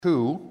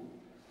2,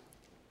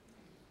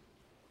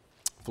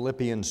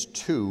 Philippians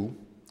 2.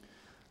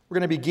 We're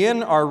going to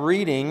begin our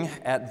reading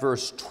at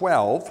verse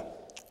 12,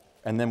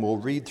 and then we'll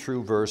read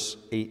through verse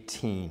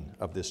 18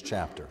 of this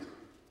chapter.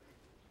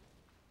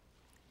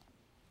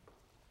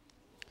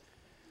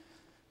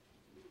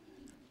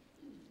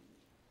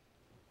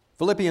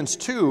 Philippians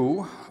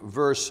 2,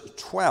 verse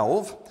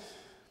 12,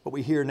 what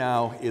we hear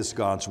now is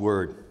God's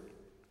word.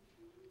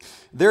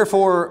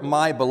 Therefore,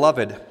 my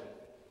beloved,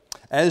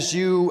 as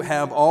you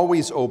have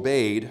always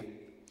obeyed,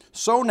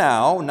 so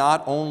now,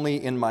 not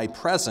only in my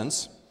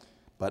presence,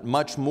 but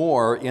much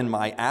more in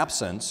my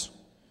absence,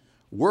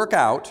 work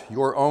out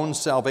your own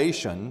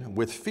salvation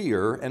with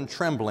fear and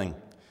trembling.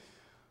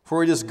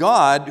 For it is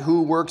God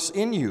who works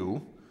in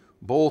you,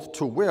 both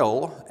to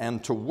will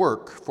and to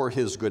work for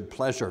his good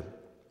pleasure.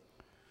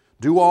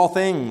 Do all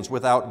things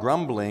without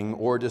grumbling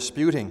or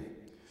disputing,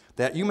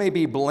 that you may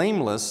be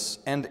blameless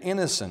and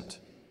innocent,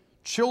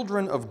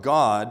 children of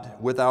God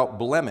without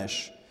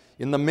blemish,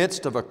 in the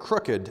midst of a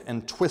crooked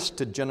and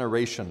twisted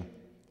generation,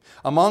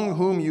 among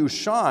whom you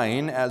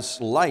shine as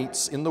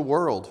lights in the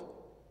world,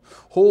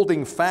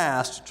 holding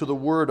fast to the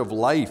word of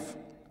life,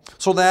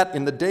 so that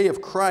in the day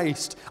of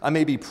Christ I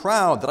may be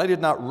proud that I did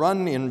not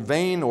run in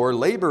vain or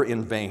labor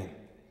in vain.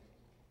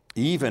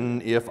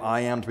 Even if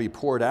I am to be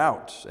poured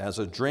out as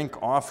a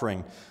drink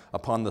offering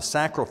upon the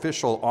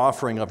sacrificial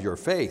offering of your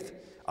faith,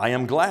 I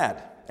am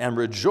glad and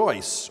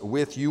rejoice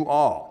with you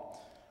all.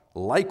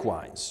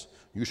 Likewise,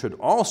 you should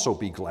also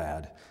be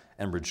glad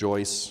and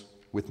rejoice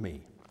with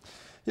me.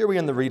 Here we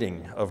end the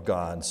reading of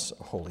God's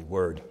holy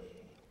word.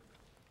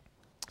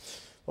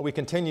 Well, we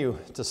continue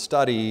to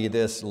study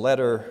this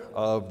letter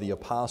of the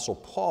Apostle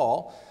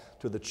Paul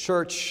to the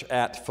church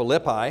at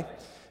Philippi.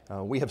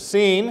 We have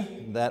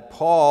seen that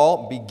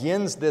Paul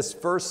begins this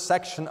first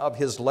section of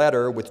his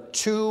letter with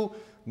two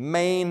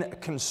main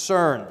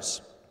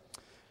concerns.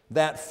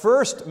 That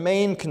first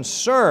main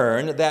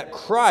concern, that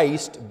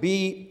Christ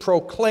be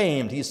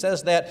proclaimed. He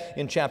says that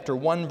in chapter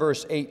 1,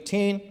 verse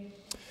 18.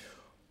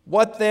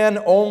 What then?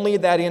 Only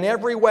that in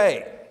every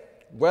way,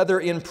 whether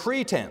in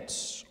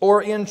pretense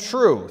or in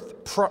truth,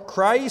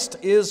 Christ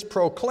is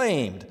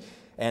proclaimed,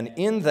 and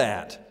in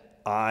that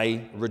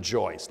I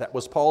rejoice. That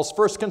was Paul's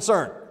first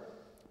concern,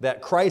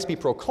 that Christ be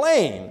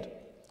proclaimed,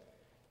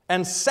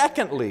 and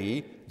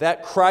secondly,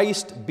 that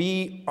Christ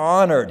be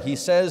honored. He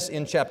says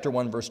in chapter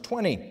 1, verse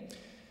 20,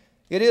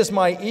 "It is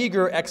my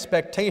eager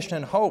expectation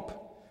and hope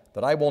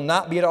that I will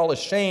not be at all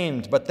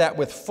ashamed, but that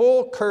with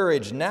full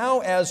courage, now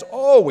as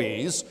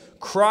always,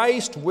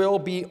 Christ will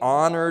be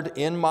honored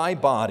in my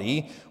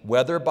body,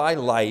 whether by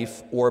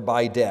life or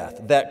by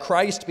death." That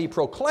Christ be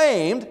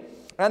proclaimed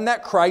and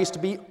that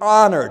Christ be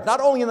honored, not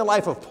only in the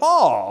life of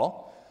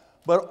Paul,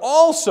 but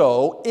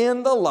also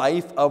in the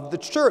life of the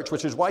church,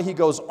 which is why he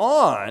goes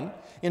on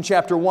in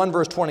chapter 1,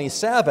 verse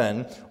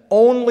 27,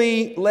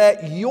 "Only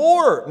let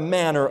your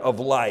manner of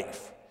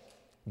life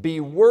be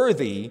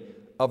worthy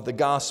of the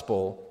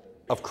gospel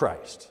of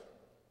Christ."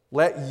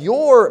 Let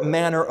your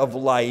manner of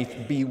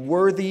life be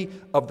worthy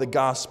of the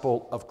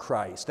gospel of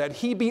Christ, that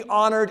he be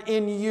honored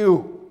in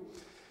you.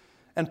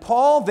 And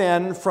Paul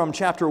then, from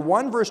chapter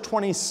 1, verse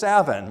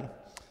 27,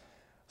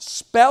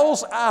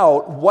 spells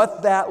out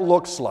what that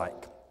looks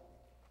like.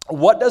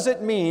 What does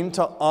it mean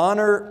to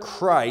honor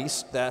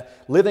Christ, that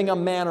living a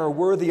manner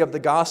worthy of the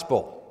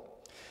gospel?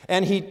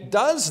 And he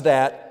does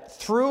that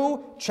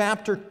through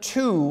chapter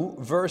 2,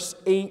 verse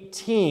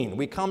 18.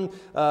 We come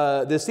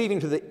this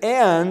evening to the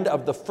end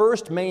of the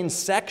first main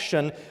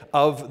section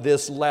of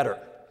this letter.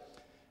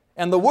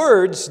 And the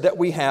words that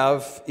we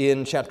have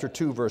in chapter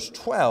 2, verse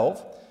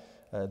 12,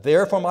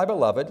 "Therefore, my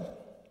beloved,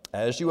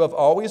 as you have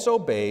always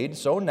obeyed,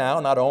 so now,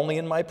 not only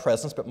in my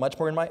presence, but much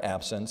more in my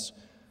absence,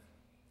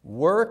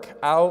 work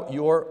out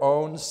your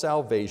own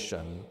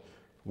salvation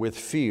with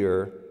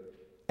fear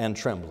and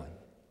trembling."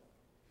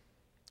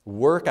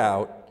 Work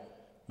out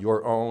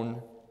your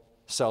own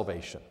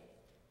salvation.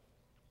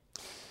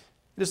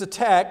 It is a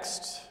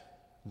text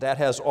that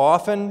has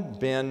often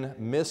been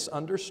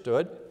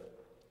misunderstood.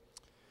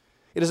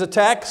 It is a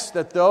text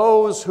that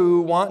those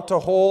who want to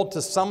hold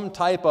to some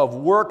type of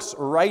works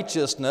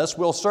righteousness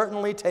will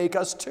certainly take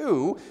us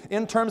to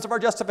in terms of our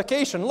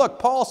justification. Look,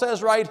 Paul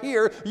says right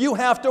here, you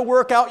have to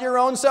work out your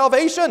own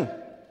salvation.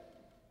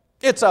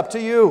 It's up to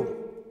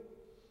you.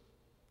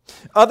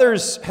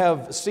 Others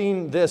have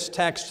seen this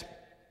text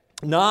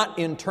not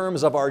in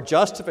terms of our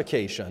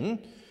justification,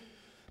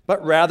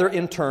 but rather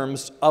in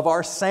terms of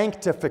our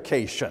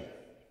sanctification.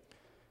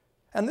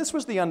 And this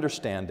was the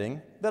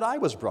understanding that I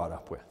was brought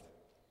up with.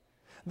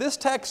 This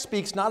text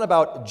speaks not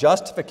about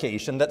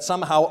justification, that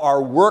somehow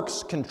our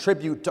works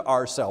contribute to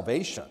our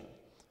salvation,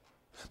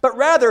 but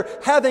rather,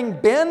 having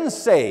been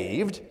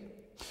saved,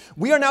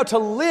 we are now to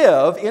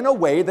live in a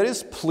way that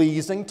is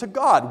pleasing to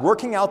God,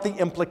 working out the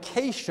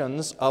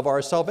implications of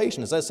our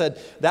salvation. As I said,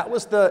 that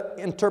was the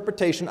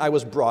interpretation I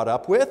was brought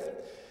up with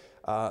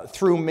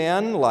through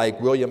men like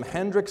William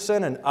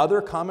Hendrickson and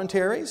other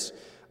commentaries,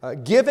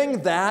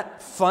 giving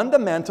that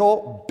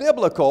fundamental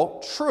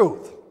biblical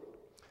truth.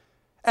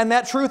 And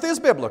that truth is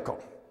biblical.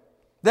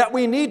 that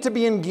we need to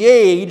be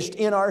engaged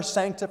in our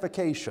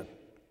sanctification.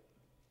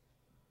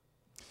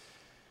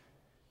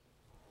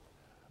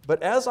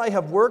 But as I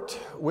have worked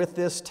with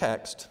this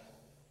text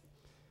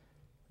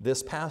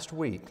this past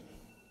week,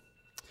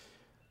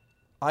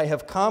 I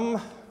have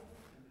come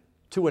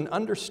to an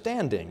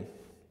understanding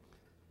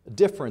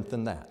different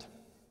than that.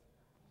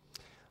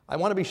 I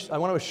want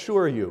to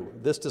assure you,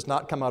 this does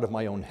not come out of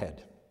my own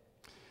head.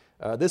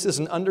 This is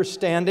an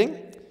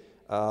understanding.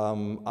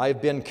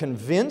 I've been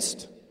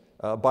convinced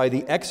by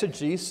the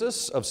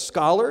exegesis of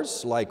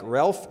scholars like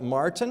Ralph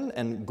Martin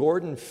and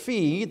Gordon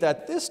Fee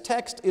that this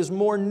text is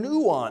more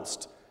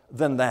nuanced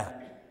than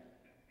that.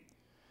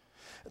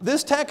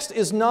 This text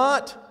is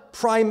not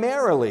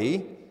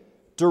primarily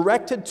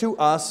directed to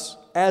us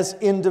as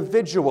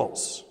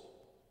individuals.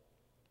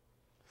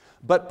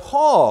 But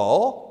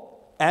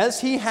Paul,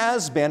 as he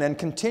has been and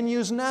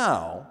continues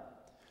now,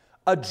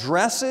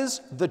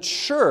 addresses the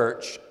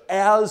church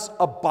as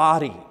a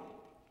body.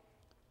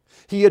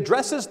 He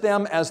addresses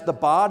them as the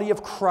body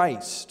of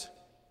Christ.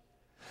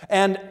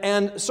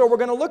 And so we're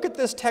going to look at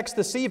this text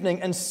this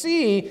evening and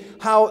see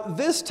how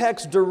this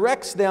text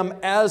directs them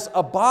as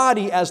a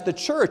body, as the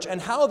church, and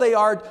how they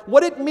are,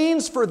 what it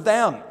means for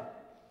them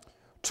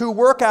to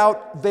work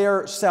out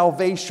their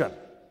salvation.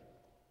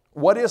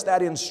 What is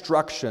that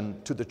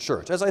instruction to the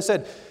church? As I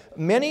said,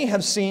 many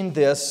have seen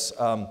this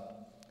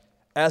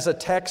as a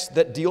text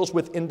that deals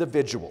with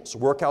individuals.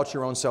 Work out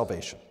your own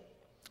salvation.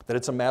 That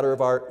it's a matter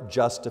of our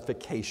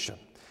justification.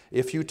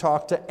 If you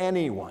talk to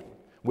anyone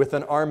with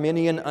an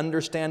Arminian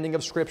understanding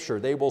of Scripture,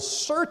 they will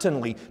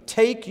certainly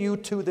take you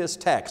to this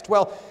text.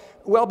 Well,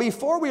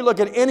 before we look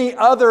at any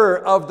other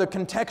of the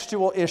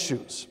contextual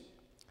issues,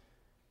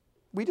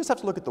 we just have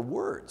to look at the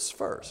words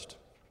first.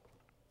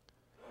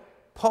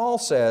 Paul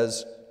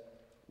says,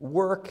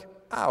 work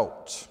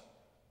out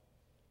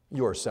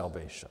your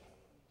salvation.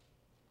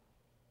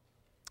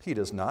 He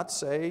does not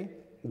say,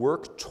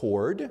 work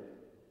toward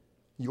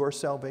your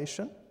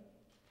salvation.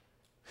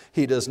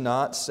 He does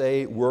not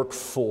say, work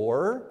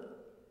for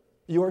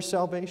your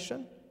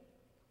salvation.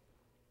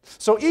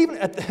 So even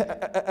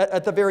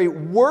at the very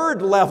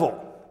word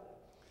level,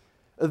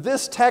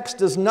 this text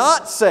does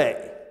not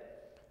say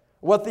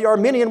what the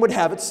Arminian would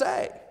have it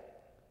say.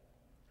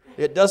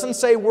 It doesn't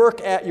say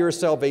work at your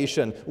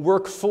salvation,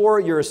 work for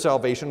your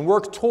salvation,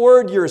 work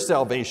toward your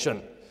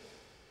salvation.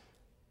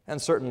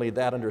 And certainly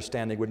that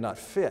understanding would not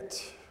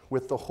fit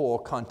with the whole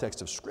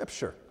context of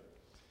Scripture.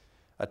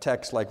 A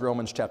text like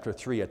Romans chapter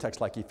 3, a text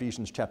like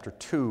Ephesians chapter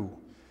 2,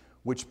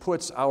 which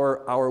puts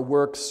our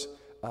works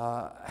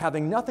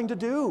having nothing to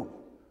do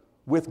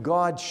with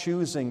God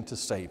choosing to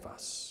save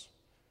us.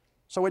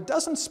 So it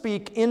doesn't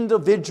speak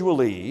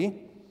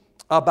individually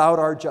about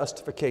our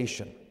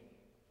justification.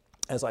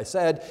 As I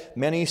said,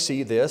 many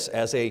see this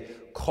as a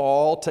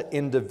call to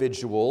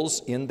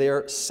individuals in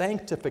their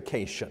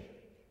sanctification.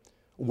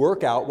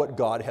 Work out what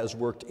God has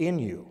worked in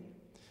you.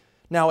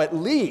 Now, at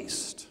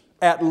least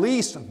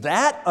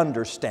that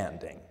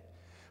understanding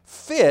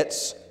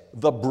fits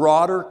the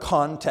broader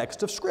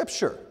context of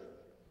Scripture.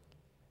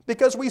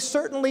 Because we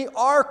certainly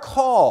are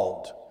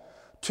called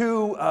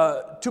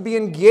to be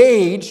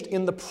engaged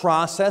in the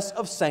process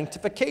of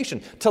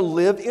sanctification, to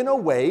live in a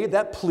way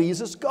that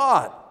pleases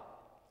God.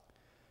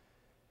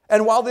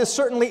 And while this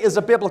certainly is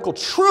a biblical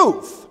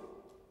truth,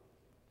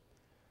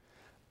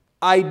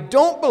 I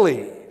don't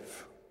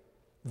believe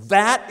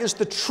that is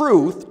the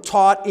truth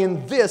taught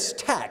in this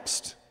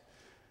text.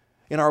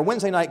 In our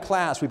Wednesday night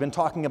class, we've been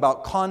talking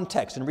about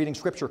context and reading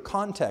Scripture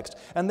context.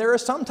 And there are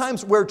some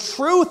times where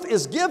truth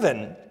is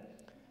given,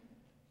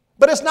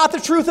 but it's not the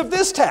truth of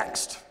this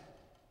text.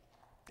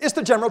 It's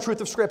the general truth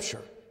of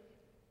Scripture.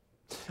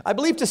 I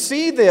believe to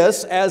see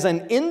this as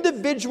an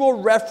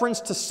individual reference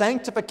to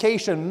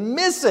sanctification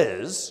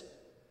misses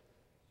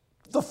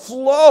the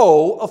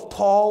flow of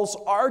Paul's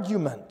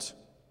argument.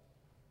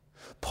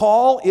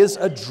 Paul is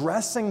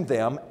addressing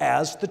them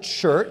as the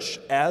church,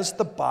 as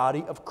the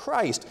body of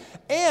Christ,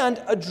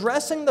 and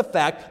addressing the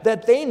fact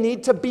that they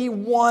need to be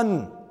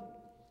one.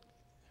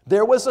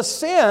 There was a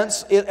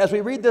sense, as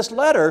we read this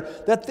letter,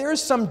 that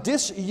there's some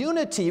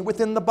disunity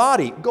within the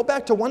body. Go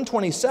back to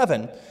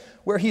 127,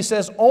 where he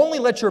says, "Only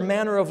let your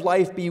manner of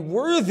life be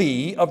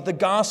worthy of the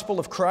gospel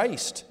of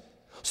Christ,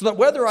 so that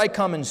whether I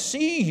come and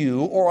see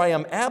you or I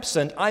am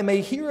absent, I may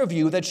hear of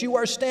you that you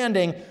are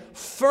standing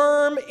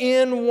firm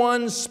in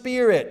one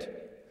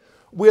spirit,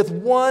 with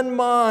one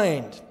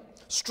mind,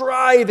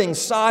 striving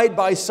side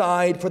by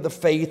side for the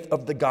faith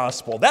of the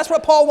gospel." That's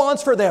what Paul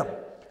wants for them.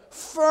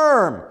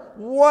 Firm,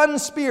 one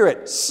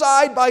spirit,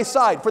 side by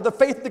side for the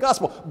faith of the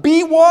gospel.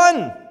 Be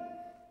one.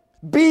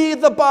 Be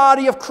the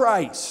body of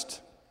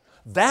Christ.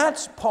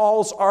 That's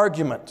Paul's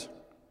argument.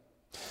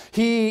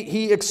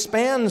 He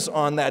expands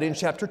on that in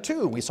chapter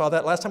 2. We saw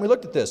that last time we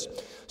looked at this.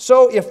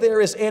 "So if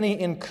there is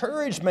any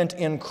encouragement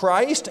in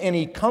Christ,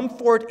 any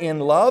comfort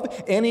in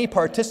love, any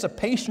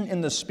participation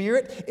in the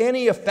Spirit,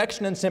 any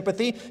affection and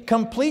sympathy,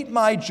 complete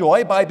my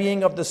joy by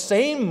being of the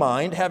same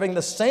mind, having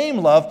the same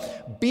love,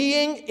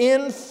 being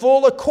in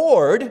full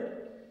accord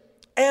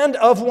and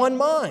of one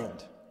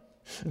mind.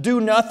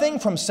 Do nothing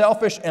from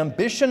selfish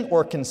ambition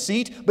or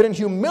conceit, but in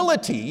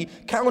humility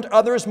count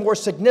others more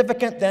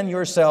significant than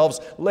yourselves.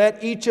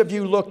 Let each of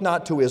you look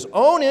not to his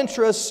own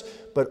interests,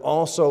 but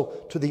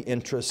also to the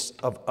interests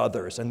of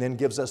others. And then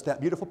gives us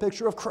that beautiful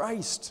picture of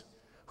Christ,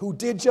 who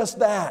did just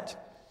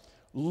that,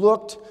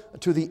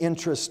 looked to the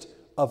interest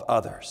of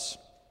others.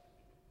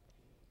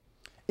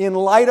 In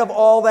light of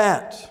all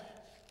that,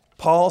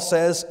 Paul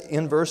says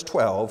in verse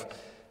 12,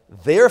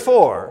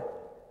 therefore,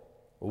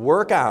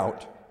 work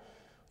out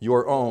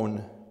your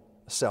own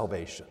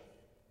salvation.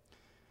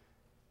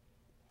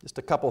 Just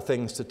a couple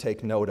things to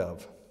take note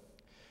of.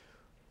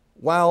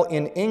 While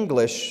in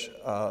English,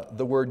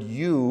 the word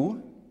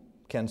you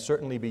can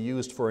certainly be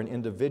used for an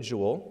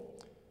individual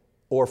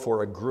or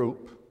for a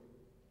group.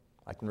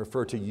 I can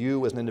refer to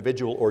you as an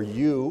individual or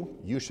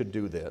you should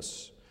do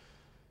this.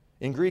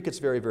 In Greek, it's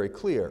very, very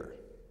clear.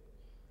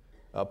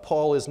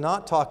 Paul is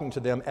not talking to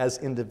them as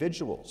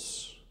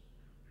individuals,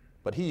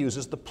 but he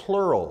uses the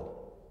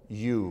plural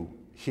you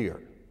here.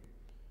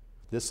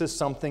 This is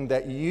something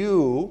that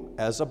you,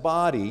 as a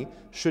body,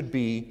 should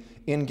be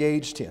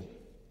engaged in.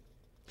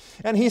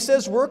 And he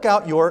says, work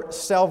out your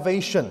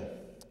salvation.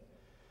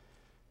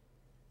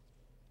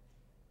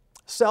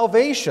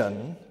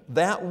 Salvation,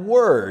 that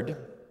word,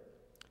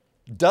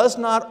 does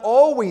not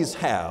always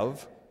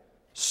have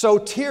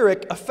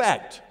soteric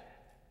effect.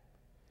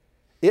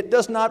 It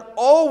does not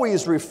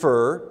always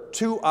refer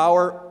to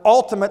our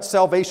ultimate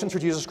salvation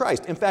through Jesus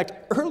Christ. In fact,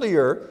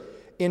 earlier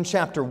in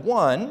chapter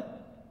 1,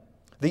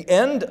 the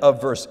end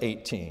of verse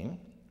 18,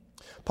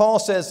 Paul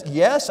says,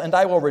 yes, and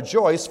I will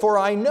rejoice, for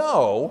I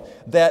know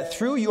that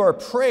through your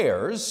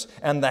prayers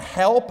and the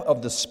help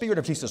of the Spirit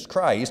of Jesus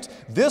Christ,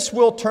 this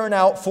will turn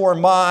out for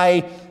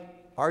my,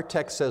 our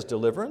text says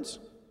deliverance.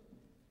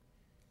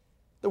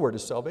 The word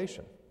is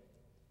salvation.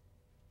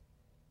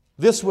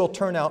 This will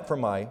turn out for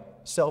my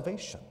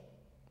salvation.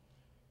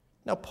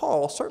 Now,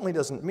 Paul certainly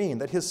doesn't mean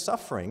that his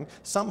suffering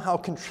somehow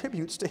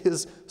contributes to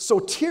his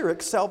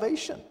soteric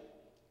salvation.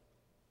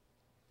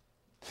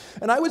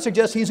 And I would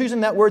suggest he's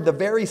using that word the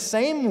very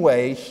same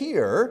way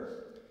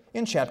here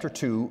in chapter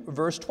 2,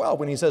 verse 12,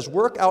 when he says,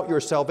 work out your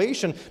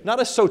salvation, not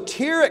a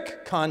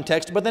soteric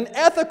context, but an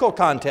ethical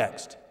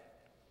context.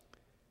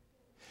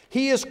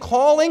 He is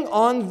calling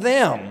on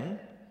them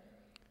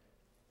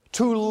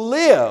to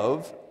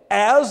live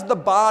as the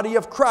body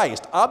of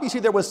Christ. Obviously,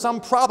 there was some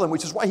problem,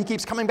 which is why he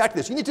keeps coming back to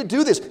this. You need to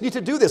do this. You need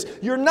to do this.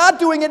 You're not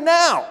doing it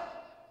now.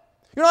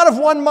 You're not of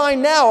one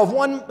mind now, of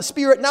one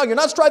spirit now. You're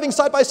not striving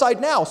side by side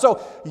now.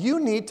 So you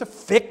need to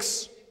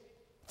fix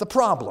the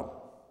problem.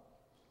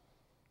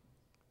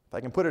 If I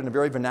can put it in a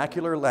very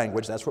vernacular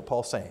language, that's what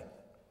Paul's saying.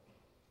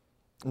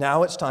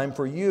 Now it's time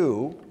for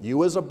you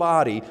as a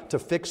body, to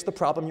fix the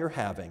problem you're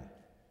having.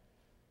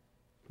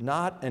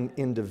 Not an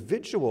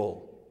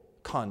individual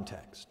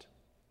context,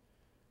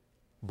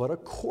 but a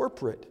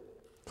corporate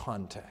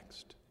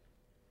context.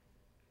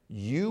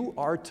 You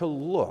are to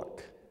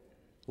look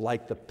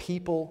like the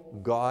people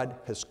God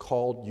has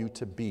called you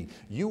to be.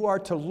 You are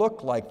to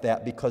look like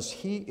that because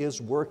He is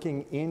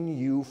working in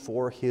you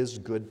for His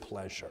good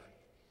pleasure.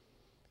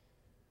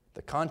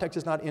 The context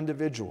is not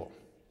individual,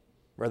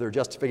 whether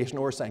justification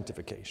or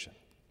sanctification,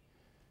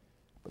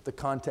 but the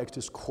context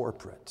is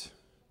corporate.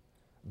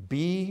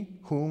 Be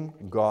whom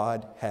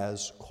God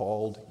has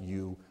called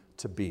you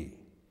to be.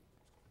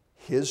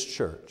 His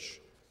church,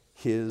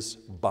 His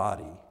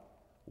body,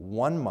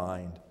 one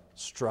mind,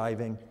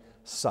 striving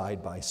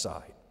side by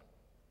side.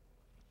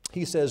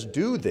 He says,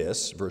 do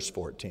this, verse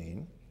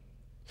 14,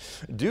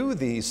 do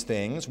these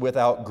things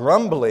without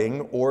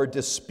grumbling or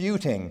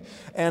disputing.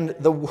 And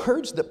the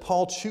words that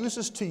Paul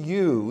chooses to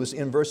use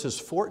in verses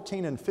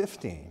 14 and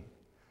 15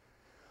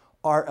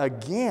 are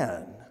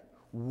again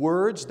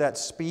words that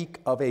speak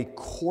of a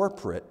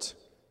corporate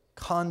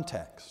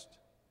context.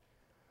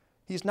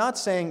 He's not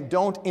saying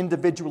don't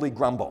individually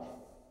grumble,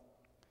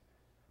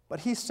 but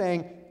he's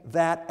saying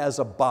that as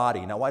a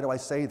body. Now, why do I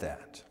say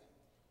that?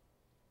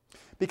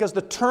 Because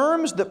the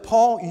terms that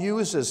Paul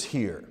uses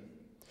here,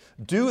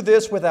 do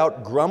this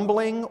without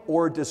grumbling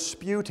or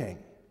disputing,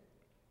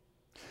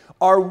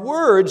 are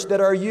words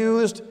that are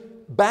used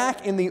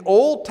back in the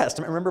Old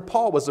Testament. Remember,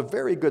 Paul was a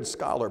very good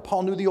scholar.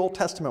 Paul knew the Old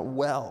Testament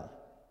well.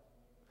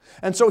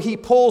 And so he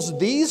pulls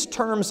these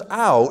terms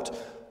out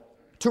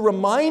to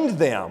remind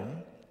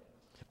them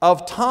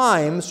of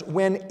times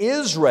when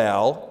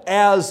Israel,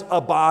 as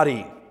a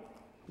body,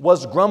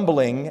 was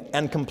grumbling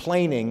and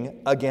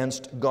complaining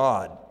against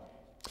God.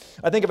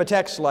 I think of a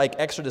text like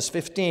Exodus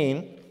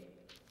 15,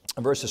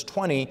 verses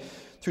 22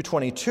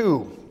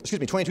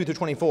 through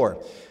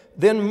 24.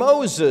 Then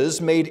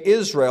Moses made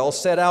Israel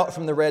set out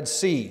from the Red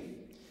Sea,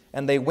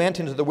 and they went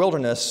into the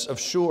wilderness of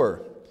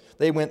Shur.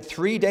 They went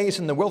 3 days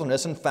in the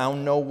wilderness and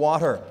found no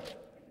water.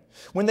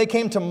 When they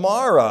came to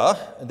Marah,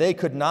 they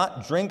could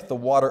not drink the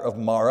water of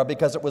Marah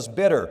because it was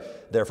bitter.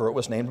 Therefore it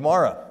was named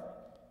Marah.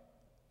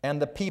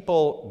 And the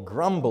people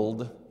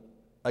grumbled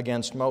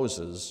against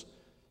Moses,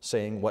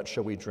 saying, what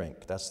shall we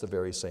drink? That's the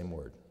very same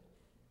word.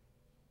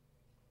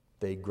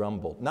 they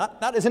grumbled.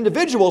 Not as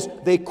individuals,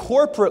 they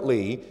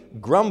corporately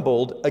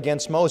grumbled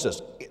against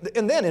Moses.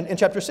 And then in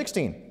chapter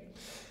 16,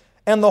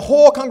 and the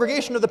whole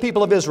congregation of the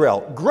people of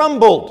Israel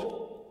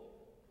grumbled,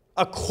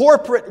 a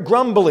corporate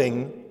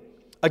grumbling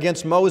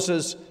against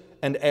Moses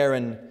and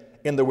Aaron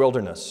in the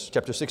wilderness.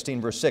 Chapter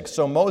 16, verse 6.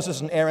 So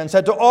Moses and Aaron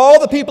said to all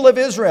the people of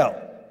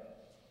Israel,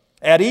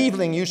 at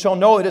evening you shall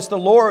know that it's the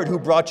Lord who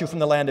brought you from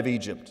the land of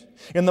Egypt.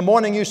 In the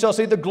morning you shall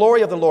see the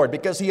glory of the Lord,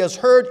 because he has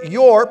heard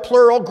your,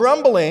 plural,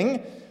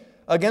 grumbling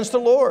against the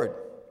Lord.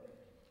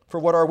 For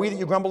what are we that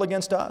you grumble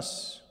against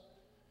us?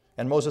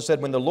 And Moses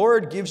said, when the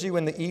Lord gives you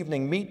in the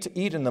evening meat to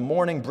eat, in the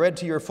morning bread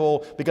to your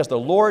full, because the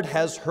Lord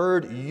has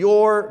heard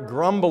your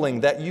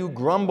grumbling, that you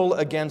grumble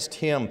against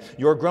him.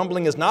 Your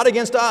grumbling is not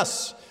against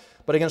us,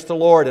 but against the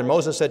Lord. And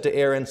Moses said to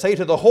Aaron, say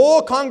to the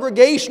whole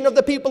congregation of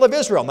the people of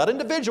Israel, not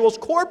individuals,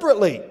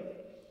 corporately,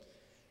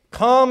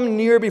 come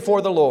near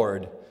before the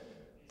Lord,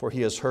 for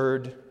he has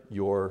heard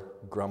your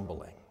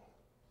grumbling.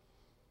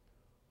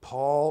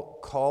 Paul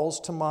calls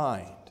to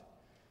mind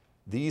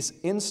these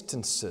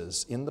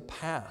instances in the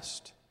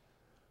past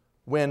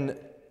when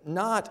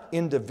not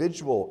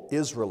individual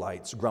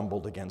Israelites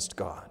grumbled against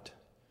God,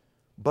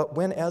 but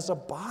when as a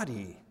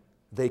body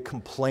they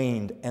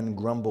complained and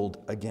grumbled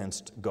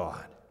against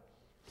God.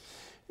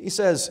 He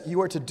says,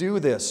 you are to do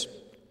this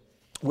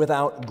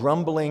without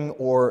grumbling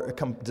or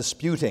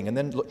disputing. And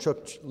then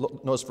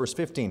notice verse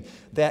 15,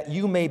 that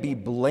you may be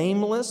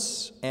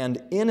blameless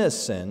and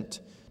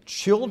innocent,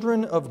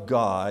 children of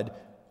God,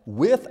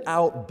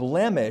 without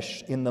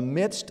blemish in the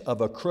midst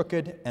of a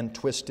crooked and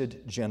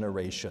twisted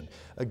generation.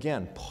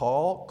 Again,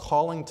 Paul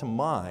calling to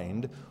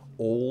mind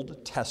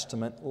Old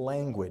Testament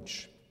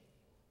language.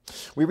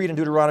 We read in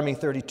Deuteronomy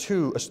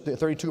 32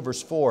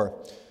 verse 4,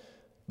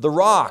 the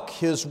rock,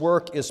 his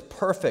work is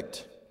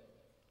perfect,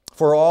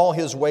 for all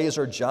his ways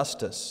are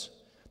justice.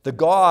 The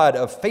God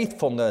of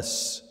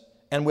faithfulness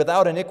and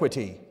without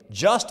iniquity,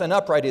 just and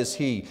upright is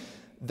he.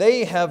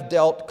 They have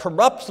dealt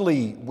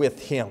corruptly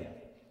with him.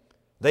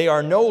 They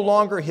are no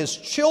longer his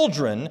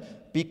children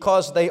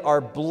because they are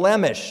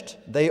blemished.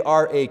 They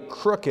are a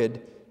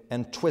crooked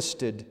and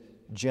twisted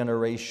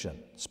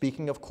generation.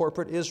 Speaking of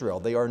corporate Israel,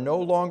 they are no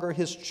longer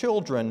his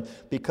children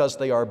because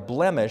they are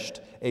blemished,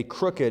 a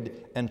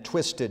crooked and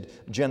twisted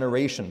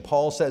generation.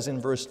 Paul says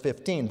in verse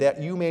 15, that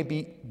you may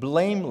be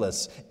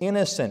blameless,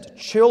 innocent,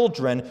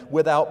 children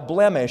without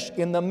blemish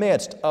in the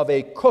midst of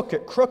a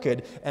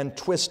crooked and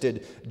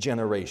twisted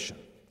generation.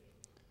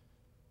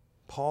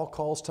 Paul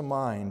calls to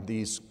mind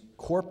these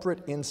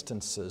corporate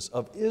instances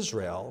of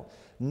Israel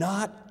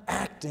not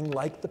acting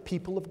like the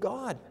people of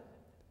God,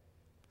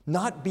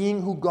 not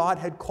being who God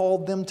had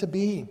called them to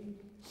be.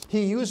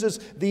 He uses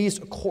these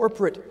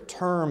corporate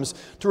terms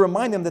to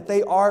remind them that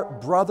they are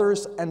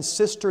brothers and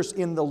sisters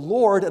in the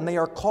Lord, and they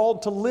are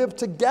called to live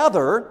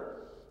together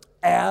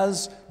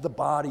as the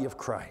body of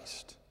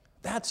Christ.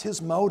 That's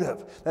his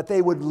motive, that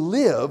they would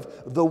live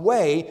the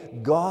way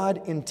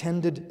God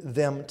intended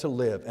them to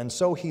live. And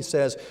so he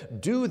says,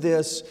 do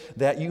this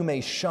that you may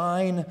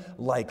shine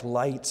like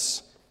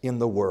lights in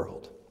the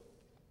world.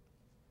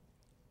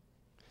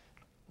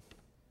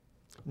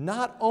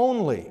 Not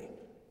only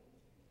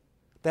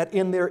that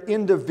in their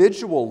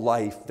individual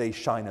life they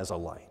shine as a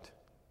light,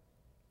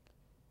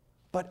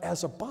 but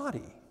as a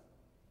body,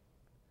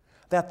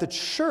 that the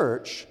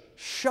church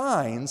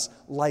shines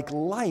like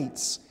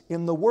lights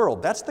in the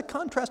world. That's the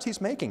contrast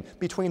he's making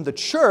between the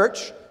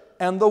church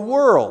and the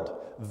world.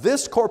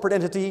 This corporate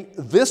entity,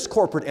 this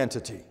corporate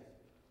entity.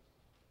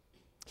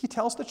 He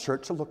tells the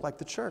church to look like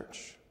the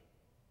church.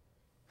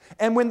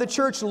 And when the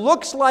church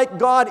looks like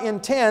God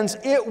intends,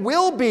 it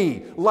will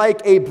be like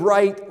a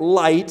bright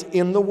light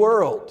in the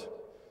world.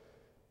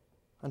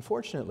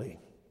 Unfortunately,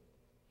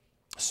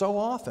 so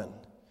often,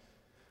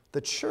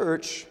 the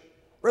church,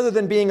 rather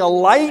than being a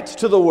light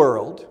to the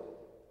world,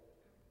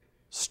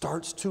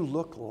 starts to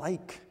look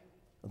like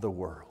the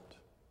world.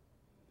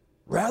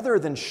 Rather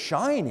than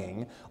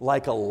shining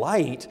like a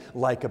light,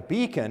 like a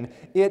beacon,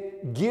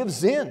 it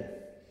gives in.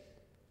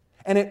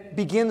 And it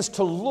begins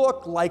to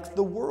look like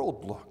the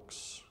world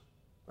looks.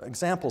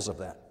 Examples of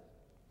that.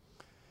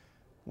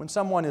 When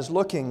someone is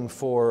looking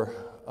for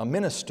a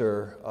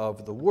minister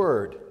of the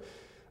Word,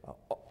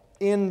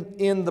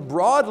 in the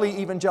broadly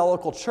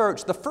evangelical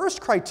church, the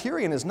first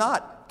criterion is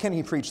not, can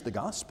he preach the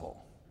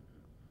gospel?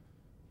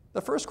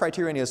 The first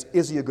criterion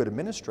is he a good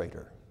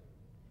administrator?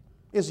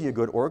 Is he a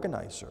good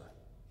organizer?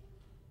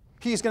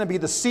 He's going to be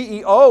the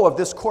CEO of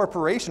this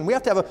corporation. We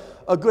have to have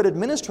a good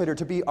administrator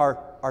to be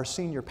our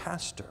senior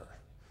pastor.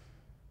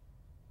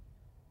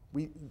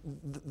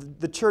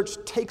 The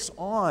church takes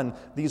on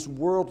these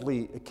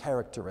worldly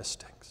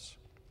characteristics.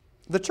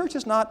 The church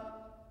is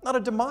not a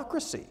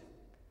democracy.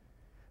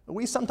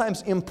 We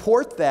sometimes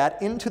import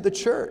that into the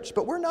church,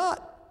 but we're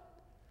not.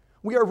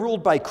 We are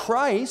ruled by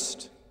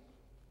Christ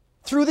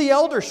through the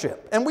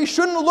eldership, and we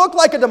shouldn't look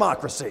like a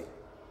democracy.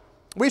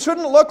 We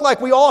shouldn't look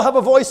like we all have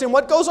a voice in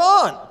what goes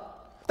on.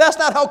 That's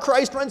not how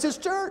Christ runs his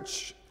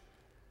church.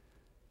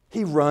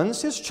 He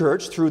runs his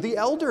church through the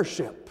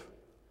eldership.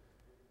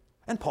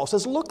 And Paul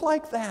says, look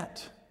like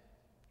that.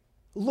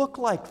 look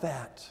like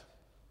that.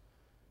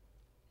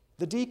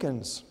 The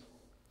deacons,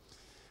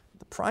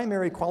 the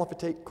primary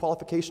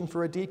qualification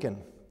for a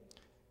deacon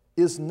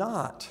is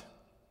not,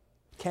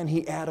 can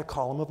he add a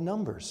column of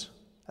numbers?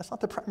 That's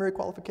not the primary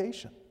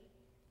qualification.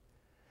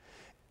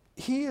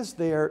 He is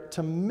there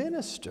to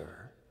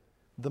minister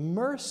the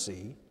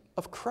mercy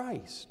of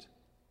Christ.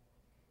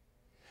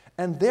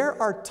 And there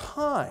are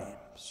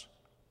times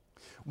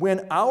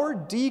when our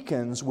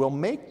deacons will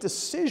make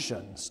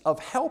decisions of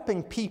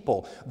helping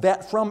people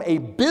that from a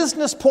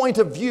business point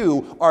of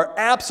view are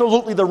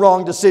absolutely the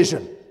wrong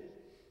decision.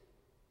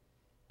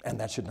 And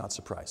that should not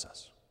surprise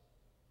us.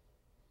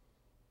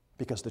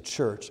 Because the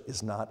church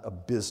is not a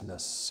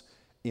business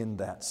in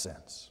that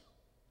sense.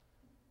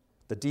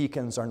 The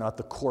deacons are not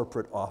the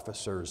corporate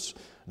officers,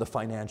 the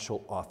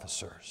financial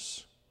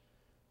officers.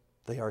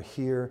 They are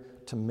here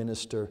to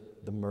minister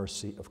the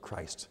mercy of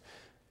Christ.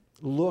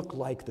 Look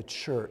like the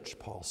church,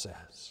 Paul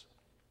says.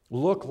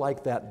 Look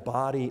like that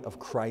body of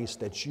Christ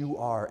that you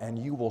are, and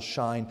you will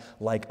shine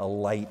like a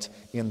light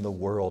in the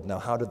world. Now,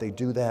 how do they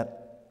do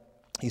that?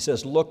 He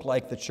says, look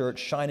like the church,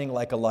 shining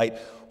like a light,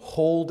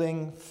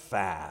 holding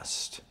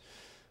fast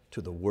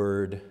to the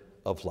word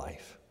of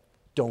life.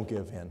 Don't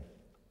give in.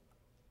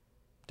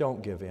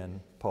 Don't give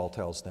in, Paul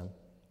tells them.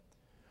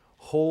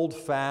 Hold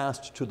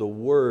fast to the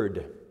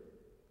word,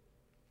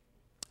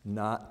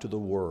 not to the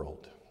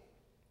world.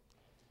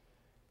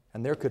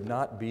 And there could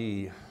not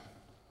be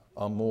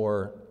a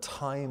more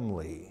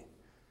timely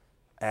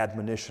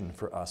admonition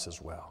for us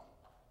as well.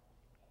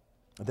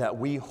 That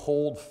we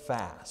hold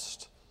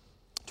fast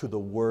to the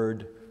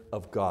Word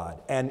of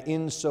God, and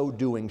in so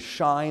doing,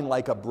 shine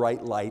like a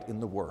bright light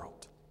in the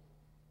world.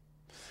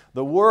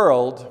 The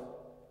world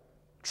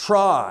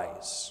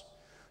tries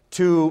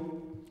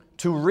to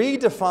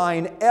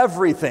redefine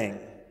everything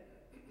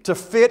to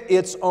fit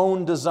its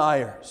own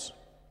desires.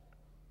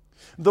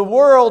 The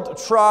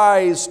world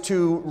tries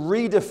to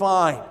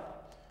redefine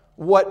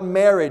what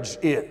marriage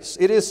is.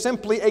 It is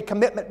simply a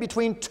commitment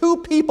between two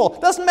people.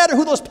 It doesn't matter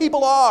who those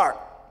people are.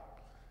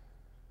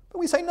 But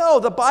we say, no,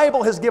 the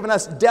Bible has given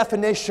us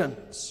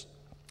definitions.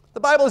 The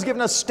Bible has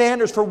given us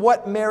standards for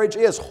what marriage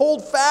is.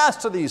 Hold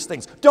fast to these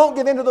things. Don't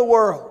give in to the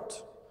world.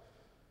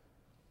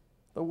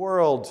 The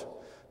world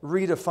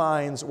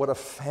redefines what a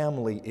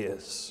family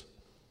is.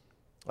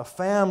 A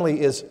family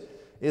is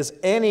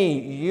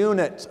any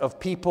unit of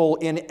people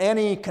in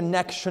any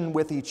connection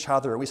with each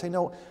other. We say,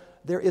 no,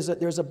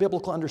 there's a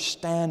biblical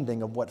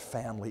understanding of what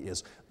family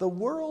is. The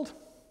world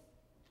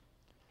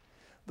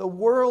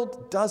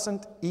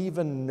doesn't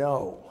even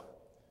know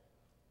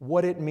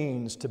what it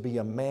means to be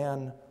a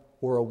man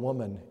or a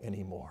woman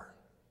anymore.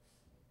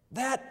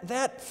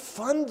 That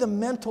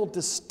fundamental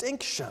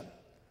distinction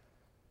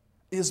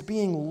is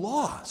being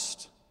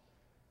lost.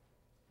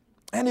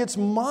 And it's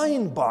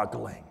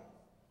mind-boggling.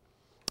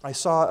 I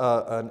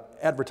saw an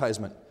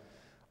advertisement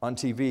on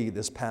TV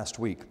this past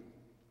week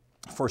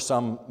for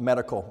some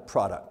medical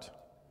product.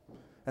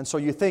 And so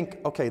you think,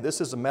 okay,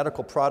 this is a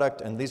medical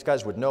product and these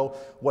guys would know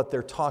what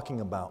they're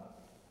talking about.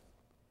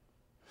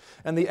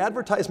 And the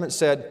advertisement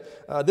said,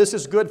 this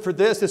is good for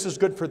this is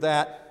good for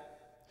that.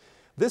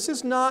 This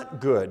is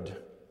not good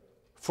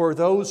for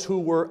those who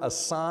were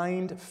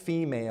assigned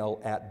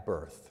female at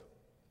birth.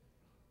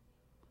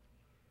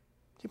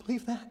 Do you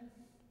believe that?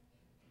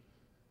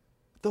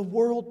 The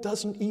world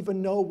doesn't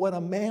even know what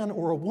a man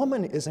or a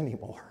woman is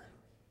anymore.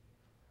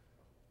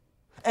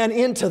 And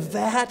into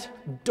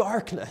that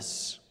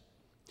darkness,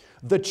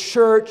 the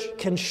church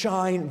can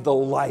shine the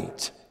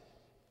light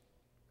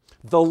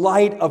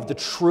of the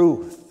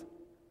truth,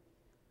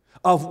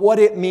 of what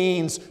it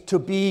means to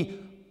be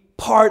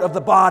part of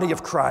the body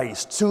of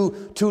Christ,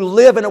 to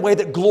live in a way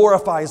that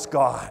glorifies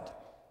God,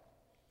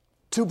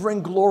 to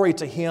bring glory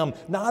to Him,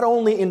 not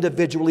only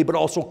individually, but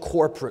also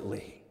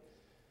corporately.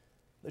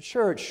 The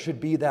church should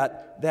be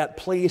that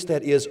place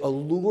that is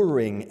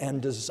alluring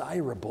and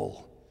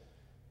desirable.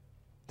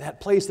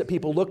 That place that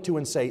people look to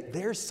and say,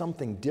 there's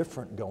something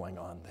different going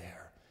on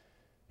there.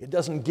 It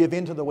doesn't give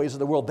in to the ways of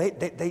the world.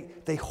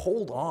 They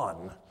hold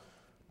on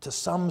to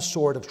some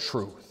sort of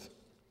truth.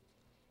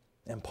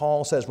 And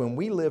Paul says, when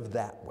we live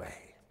that way,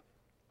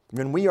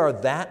 when we are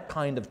that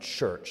kind of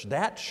church,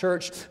 that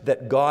church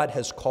that God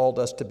has called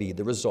us to be,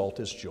 the result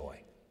is joy.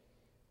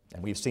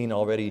 And we've seen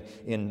already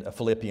in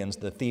Philippians,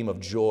 the theme of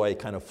joy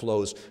kind of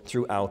flows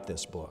throughout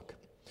this book.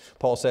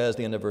 Paul says at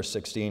the end of verse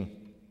 16,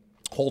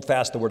 hold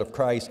fast the word of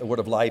Christ, the word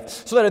of life,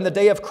 so that in the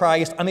day of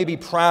Christ I may be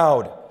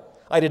proud.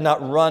 I did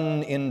not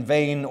run in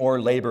vain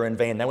or labor in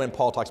vain. Now when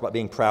Paul talks about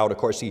being proud, of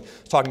course, he's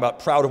talking about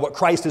proud of what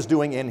Christ is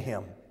doing in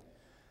him.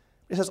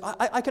 He says,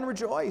 I can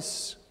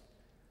rejoice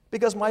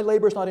because my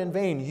labor is not in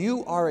vain.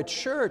 You are a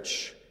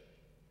church.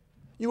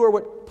 You are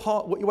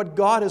what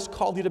God has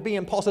called you to be.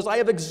 And Paul says, I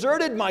have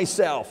exerted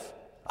myself.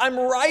 I'm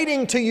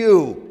writing to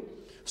you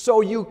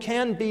so you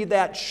can be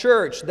that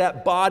church,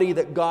 that body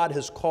that God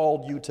has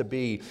called you to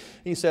be.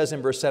 He says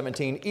in verse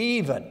 17,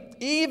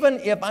 even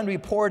if I'm to be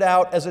poured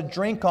out as a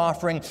drink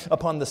offering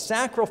upon the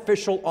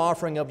sacrificial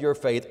offering of your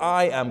faith,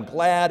 I am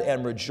glad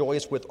and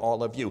rejoice with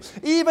all of you.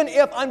 Even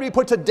if I'm to be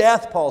put to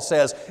death, Paul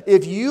says,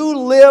 if you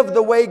live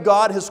the way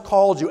God has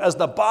called you as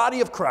the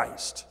body of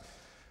Christ,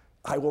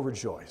 I will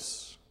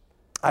rejoice.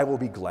 I will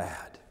be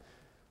glad,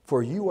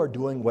 for you are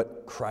doing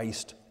what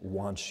Christ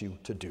wants you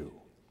to do.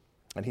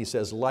 And he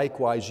says,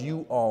 likewise,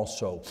 you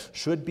also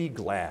should be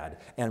glad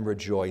and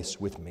rejoice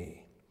with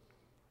me.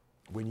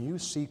 When you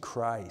see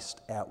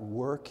Christ at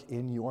work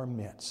in your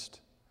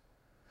midst,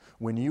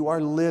 when you are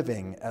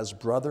living as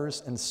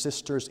brothers and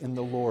sisters in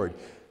the Lord,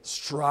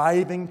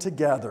 striving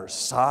together,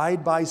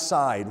 side by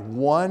side,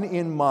 one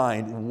in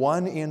mind,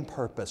 one in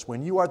purpose,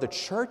 when you are the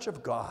church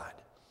of God,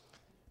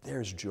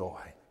 there's joy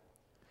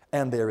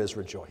and there is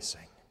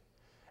rejoicing.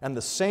 And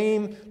the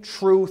same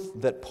truth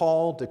that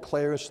Paul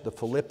declares to the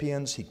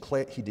Philippians,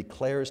 he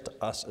declares to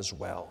us as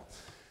well.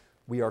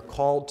 We are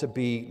called to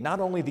be not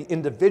only the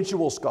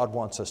individuals God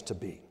wants us to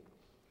be,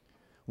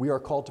 we are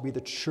called to be the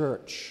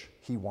church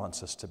He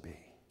wants us to be.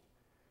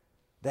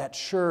 That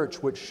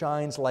church which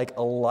shines like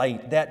a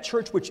light, that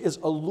church which is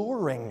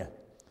alluring,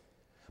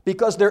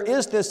 because there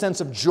is this sense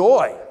of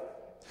joy,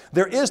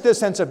 there is this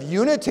sense of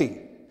unity,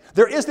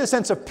 there is this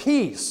sense of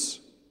peace.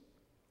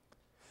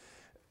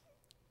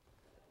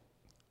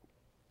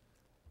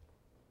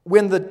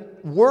 When the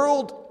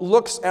world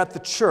looks at the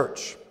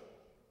church,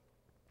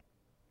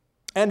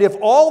 and if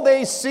all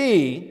they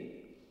see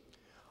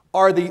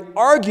are the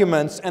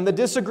arguments and the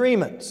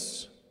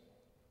disagreements,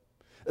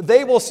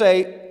 they will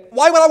say,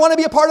 why would I want to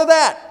be a part of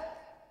that?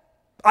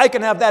 I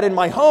can have that in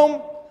my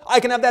home.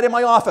 I can have that in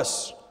my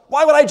office.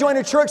 Why would I join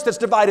a church that's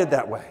divided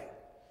that way?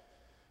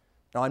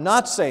 Now, I'm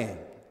not saying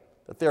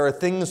that there are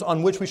things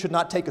on which we should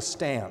not take a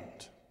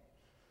stand.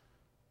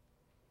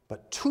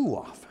 But too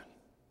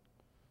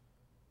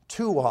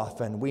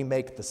often we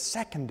make the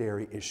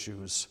secondary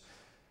issues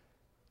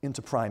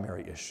into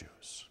primary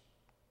issues.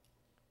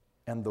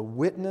 And the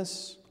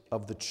witness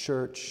of the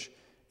church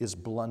is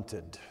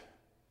blunted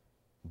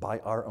by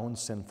our own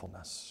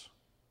sinfulness,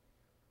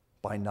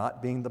 by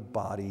not being the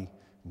body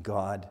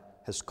God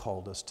has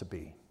called us to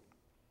be.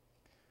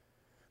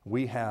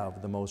 We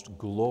have the most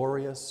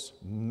glorious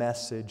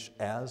message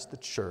as the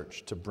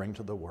church to bring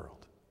to the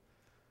world.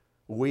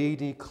 We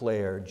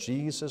declare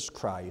Jesus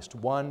Christ,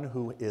 one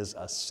who is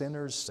a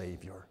sinner's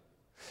Savior,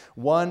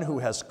 one who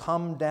has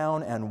come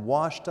down and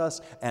washed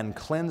us and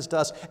cleansed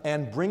us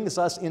and brings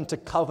us into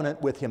covenant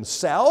with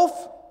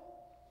Himself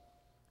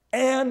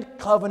and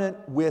covenant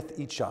with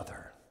each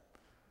other.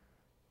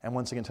 And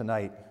once again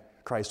tonight,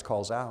 Christ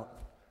calls out,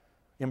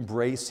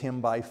 embrace Him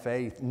by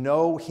faith,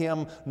 know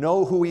Him,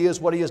 know who He is,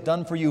 what He has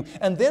done for you,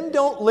 and then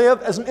don't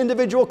live as an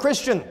individual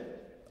Christian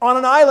on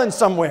an island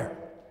somewhere,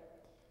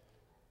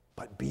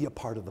 but be a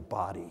part of the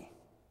body.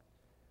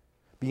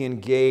 Be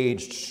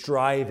engaged,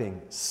 striving,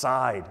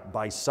 side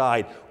by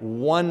side,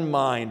 one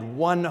mind,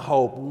 one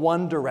hope,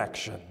 one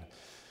direction.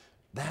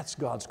 That's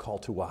God's call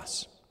to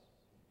us,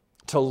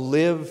 to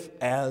live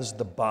as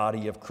the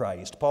body of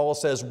Christ. Paul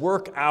says,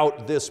 work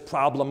out this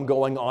problem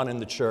going on in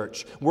the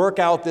church. Work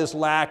out this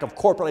lack of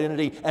corporate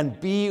identity and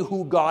be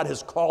who God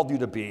has called you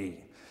to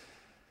be.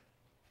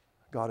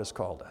 God has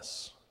called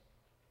us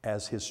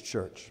as His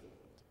church,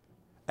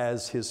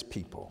 as His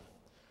people.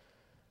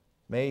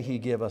 May He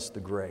give us the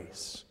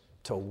grace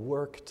to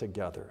work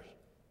together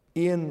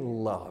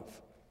in love,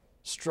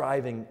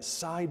 striving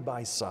side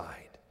by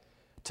side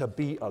to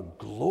be a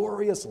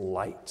glorious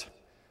light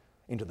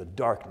into the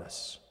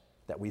darkness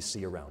that we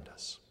see around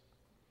us.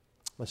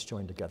 Let's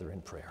join together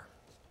in prayer.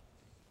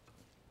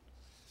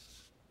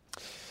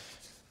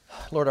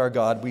 Lord our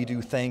God, we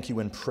do thank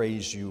You and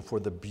praise You for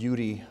the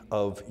beauty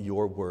of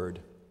Your word,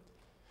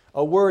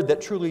 a word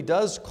that truly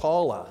does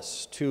call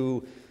us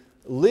to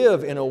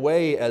live in a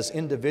way as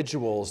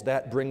individuals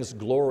that brings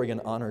glory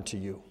and honor to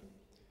You.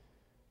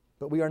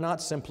 But we are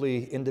not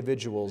simply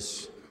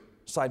individuals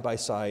side by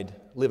side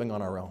living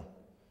on our own.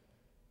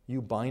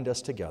 You bind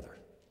us together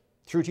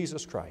through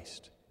Jesus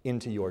Christ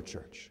into Your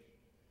church.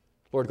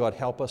 Lord God,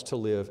 help us to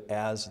live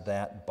as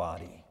that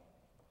body.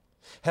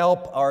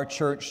 Help our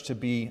church to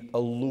be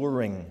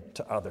alluring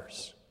to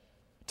others,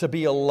 to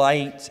be a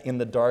light in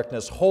the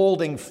darkness,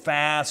 holding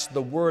fast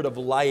the word of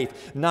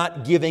life,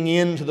 not giving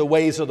in to the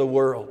ways of the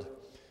world.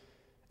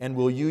 And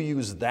will You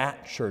use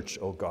that church,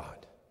 O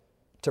God,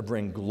 to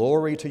bring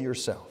glory to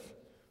Yourself,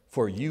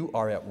 for You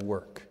are at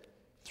work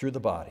through the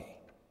body,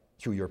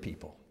 through Your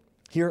people.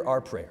 Hear our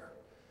prayer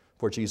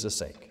for Jesus'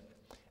 sake.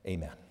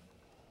 Amen.